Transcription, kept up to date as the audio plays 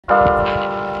So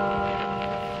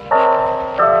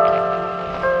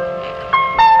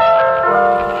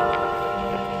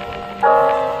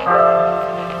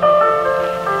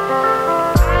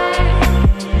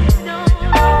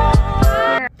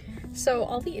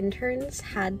all the interns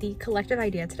had the collective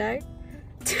idea today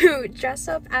to dress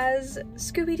up as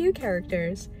Scooby-Doo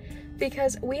characters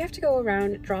because we have to go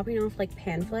around dropping off like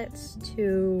pamphlets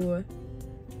to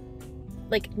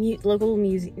like local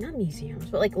not museums,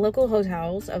 but like local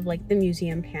hotels of like the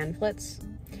museum pamphlets.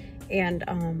 And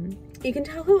you can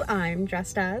tell who I'm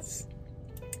dressed as.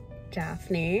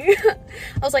 Daphne. I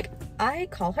was like, I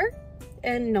call her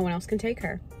and no one else can take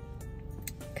her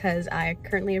because I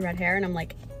currently have red hair, and I'm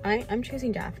like, I'm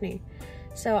choosing Daphne.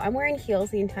 So I'm wearing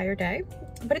heels the entire day,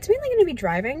 but it's mainly going to be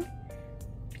driving,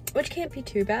 which can't be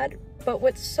too bad. But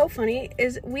what's so funny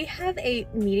is we have a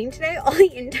meeting today. All the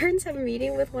interns have a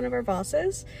meeting with one of our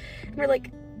bosses, and we're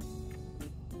like,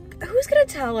 who's gonna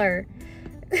tell her?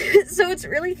 So it's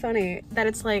really funny that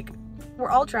it's like we're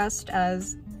all dressed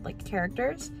as like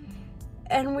characters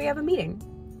and we have a meeting,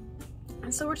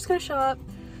 and so we're just gonna show up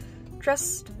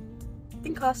dressed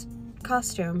in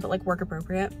costume, but like work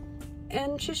appropriate,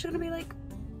 and she's gonna be like,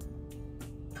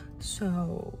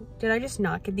 so did I just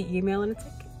not get the email? And it's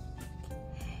like,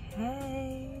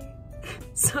 hey.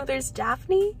 So there's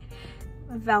Daphne,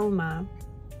 Velma,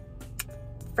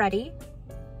 Freddie,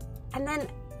 and then,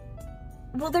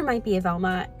 well, there might be a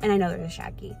Velma, and I know there's a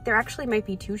Shaggy. There actually might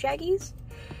be two Shaggys.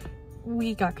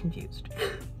 We got confused.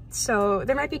 So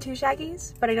there might be two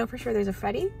Shaggys, but I know for sure there's a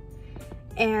Freddie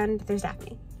and there's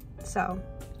Daphne. So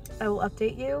I will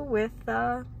update you with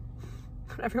what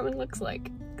everyone looks like,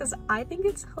 because I think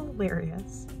it's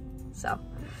hilarious. So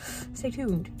stay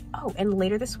tuned. Oh, and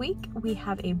later this week we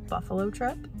have a Buffalo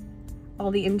trip.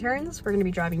 All the interns, we're gonna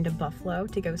be driving to Buffalo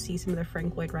to go see some of the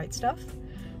Frank Lloyd Wright stuff.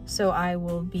 So I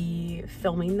will be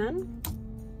filming then.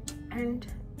 And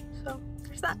so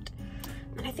there's that.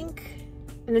 And I think,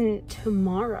 and then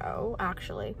tomorrow,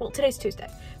 actually, well, today's Tuesday.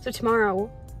 So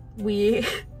tomorrow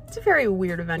it's a very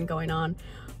weird event going on.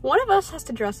 One of us has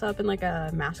to dress up in like a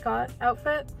mascot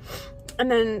outfit, and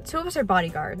then two of us are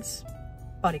bodyguards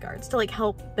to like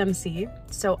help them see.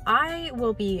 So I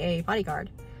will be a bodyguard.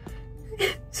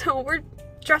 So we're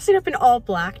dressing up in all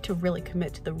black to really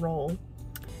commit to the role.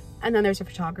 And then there's a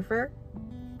photographer,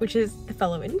 which is the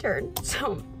fellow intern.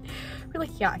 So we're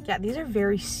like, yeah, these are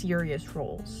very serious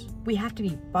roles. We have to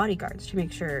be bodyguards to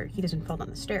make sure he doesn't fall down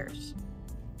the stairs.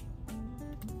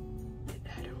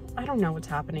 I don't know what's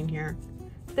happening here.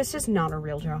 This is not a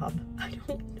real job. I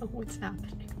don't know what's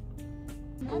happening.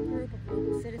 A small group of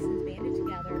local citizens banded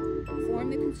together,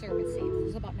 formed the Conservancy. This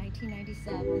was about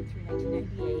 1997 through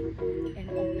 1998, and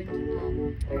opened,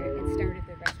 and started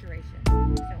the restoration.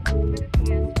 So, over the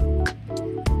past,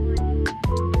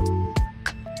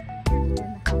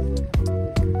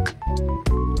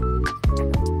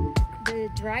 the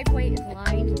driveway is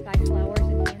lined by flowers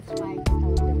and danced by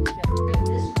little children.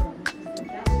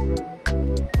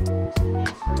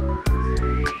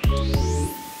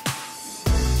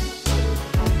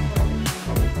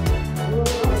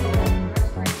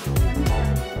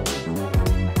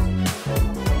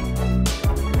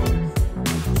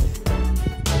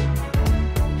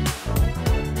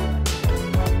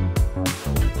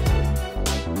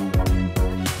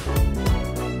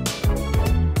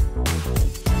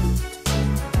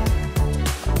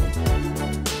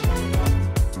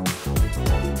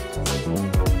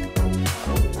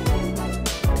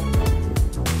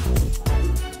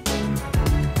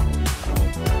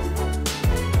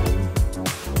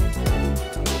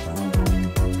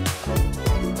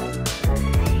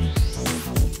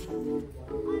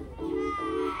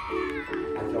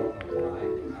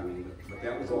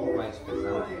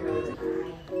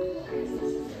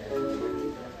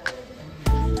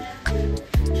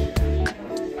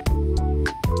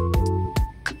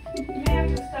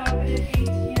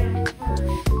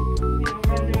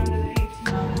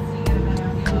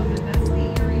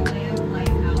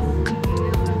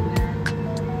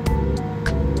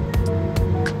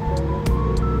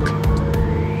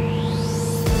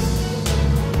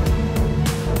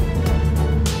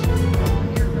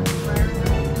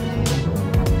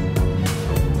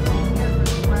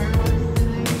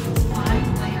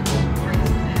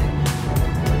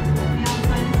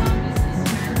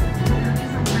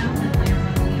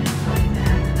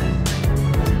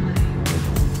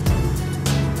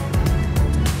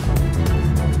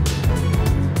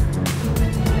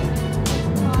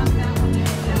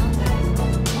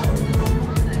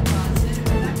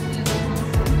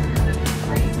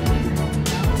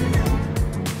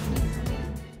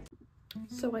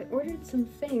 So I ordered some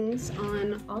things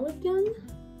on oliveyoung,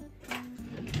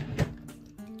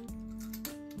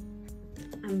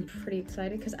 I'm pretty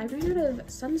excited because I ran out of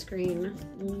sunscreen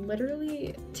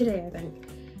literally today, I think.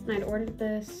 And I'd ordered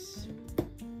this,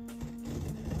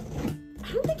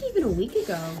 I don't think even a week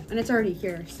ago, and it's already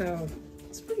here, so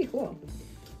it's pretty cool.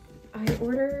 I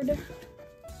ordered,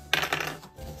 I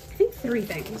think 3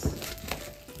 things.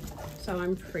 So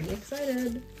I'm pretty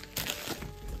excited.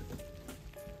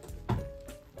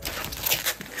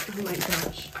 Oh my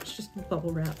gosh, it's just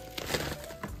bubble wrap.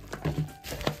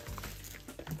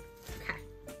 Okay,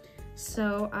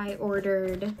 so I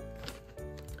ordered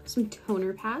some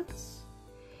toner pads.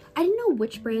 I didn't know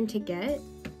which brand to get,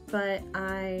 but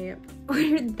I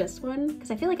ordered this one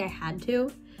because I feel like I had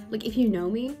to. Like, if you know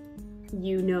me,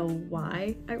 you know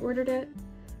why I ordered it.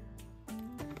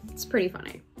 It's pretty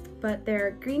funny. But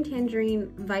they're green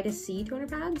tangerine Vita C toner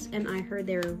pads, and I heard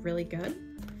they were really good.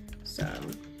 So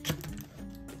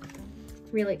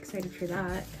really excited for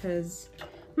that because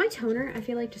my toner, I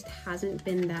feel like, just hasn't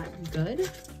been that good.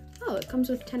 Oh, it comes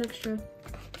with 10 extra,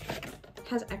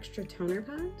 has extra toner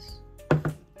pads.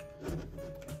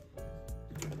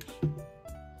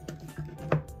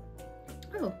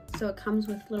 Oh, so it comes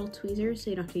with little tweezers so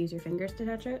you don't have to use your fingers to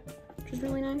touch it, which is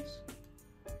really nice.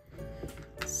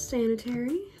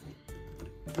 Sanitary.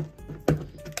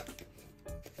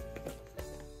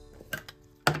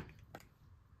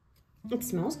 It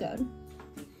smells good.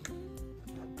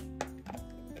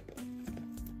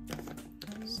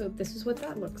 So this is what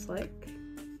that looks like.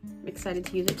 I'm excited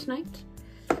to use it tonight.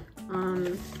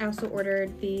 I also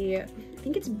ordered the, I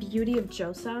think it's Beauty of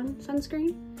Joseon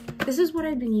sunscreen. This is what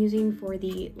I've been using for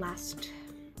the last,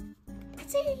 I'd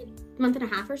say, month and a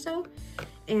half or so.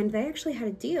 And they actually had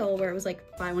a deal where it was like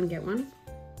buy one, get one.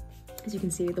 As you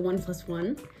can see, the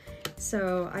 1+1.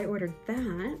 So I ordered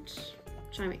that,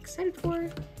 which I'm excited for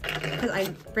because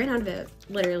I ran out of it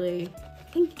literally,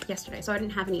 I think yesterday. So I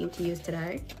didn't have any to use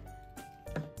today.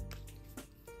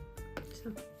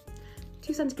 So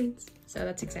 2 sunscreens. So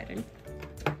that's exciting.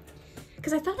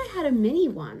 Because I thought I had a mini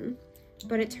one,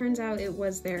 but it turns out it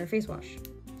was their face wash.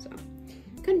 So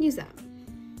couldn't use that.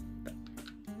 But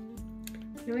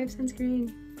now I have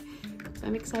sunscreen. So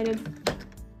I'm excited.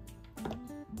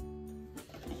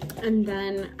 And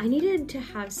then I needed to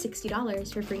have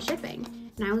 $60 for free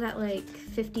shipping. And I was at like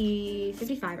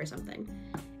 55 or something.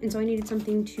 And so I needed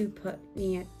something to put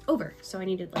me over. So I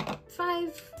needed like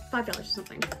 $5 or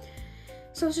something.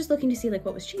 So I was just looking to see like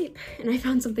what was cheap, and I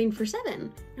found something for $7.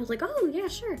 And I was like, oh yeah,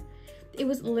 sure. It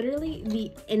was literally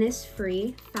the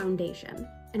Innisfree foundation.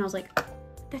 And I was like,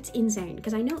 that's insane,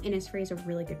 because I know Innisfree is a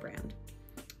really good brand.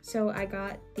 So I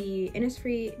got the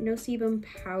Innisfree No Sebum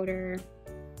Powder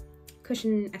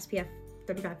Cushion SPF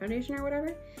 35 foundation or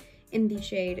whatever in the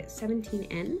shade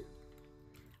 17N.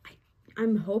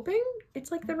 I'm hoping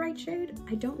it's like the right shade.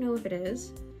 I don't know if it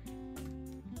is,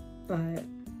 but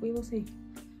we will see.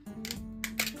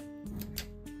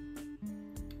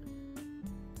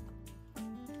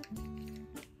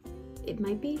 It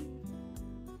might be.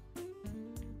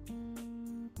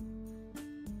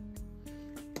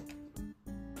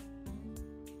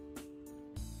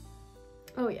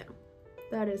 Oh yeah,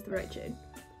 that is the right shade.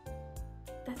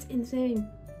 That's insane.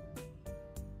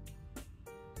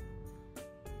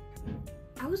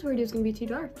 I was worried it was gonna be too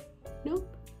dark.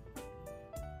 Nope.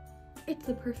 It's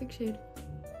the perfect shade.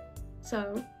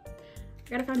 So, I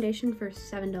got a foundation for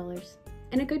 $7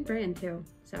 and a good brand too.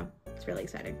 So, it's really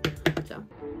exciting. So.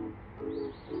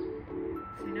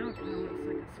 I know it kind of looks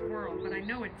like a squirrel, but I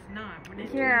know it's not. When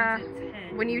it Yeah, turns its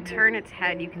head, when you turn its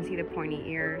head, you can see the pointy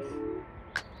ears.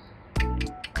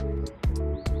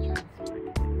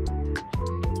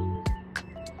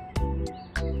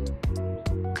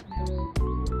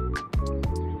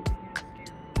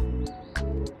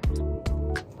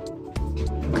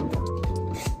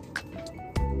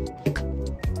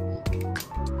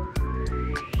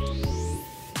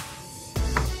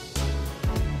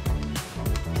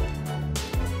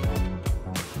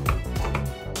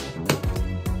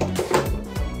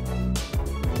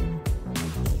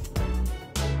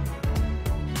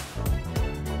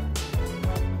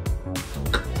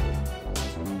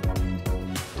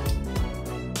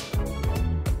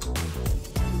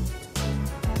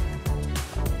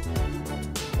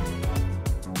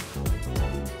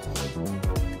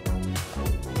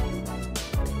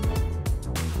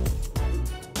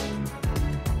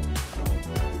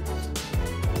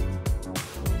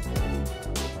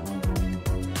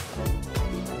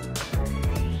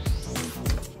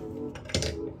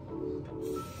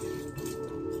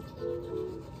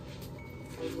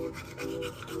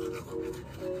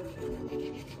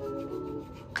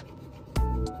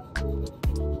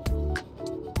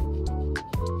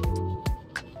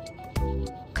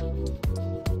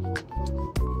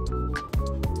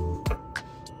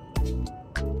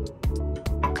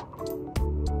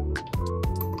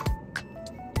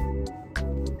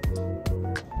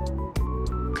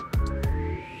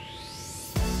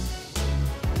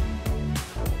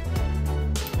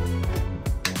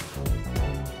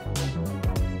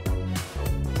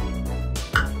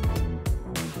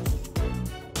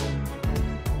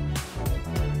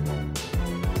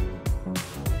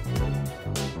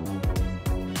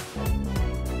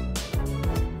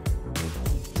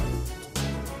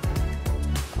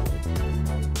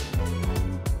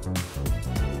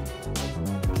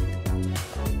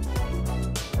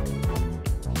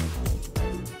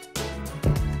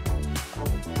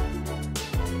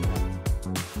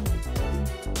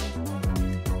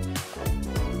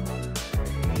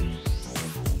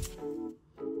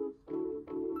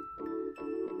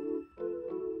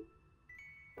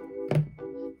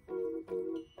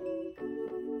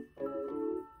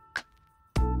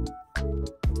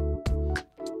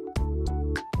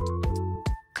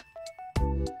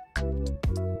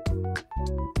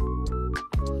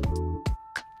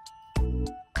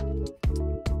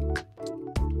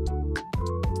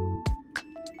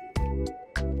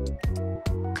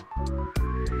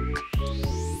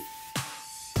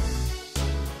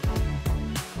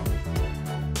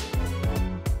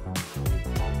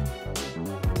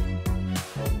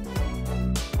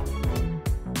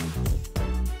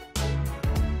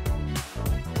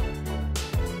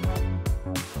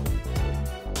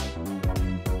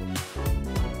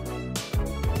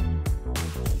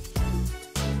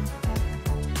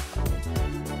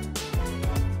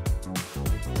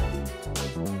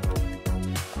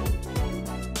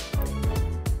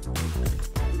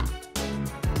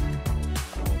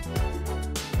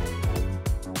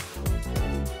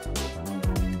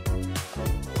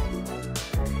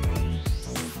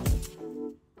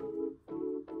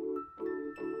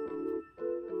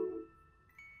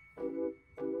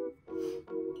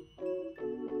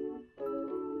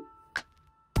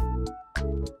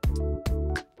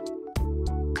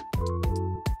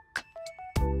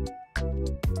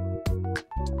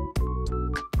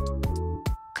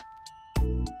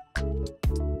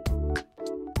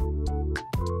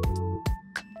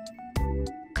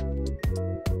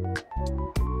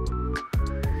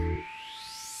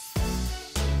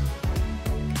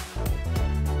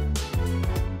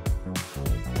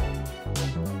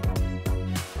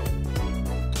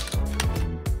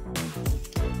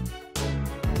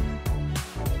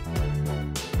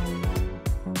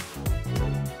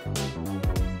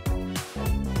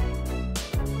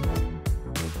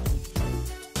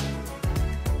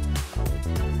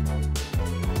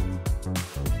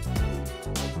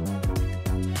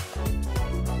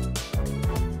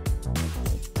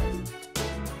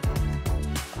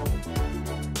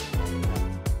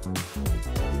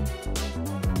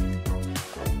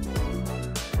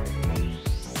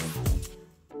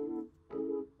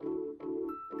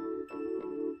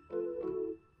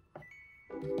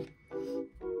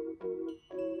 Bye.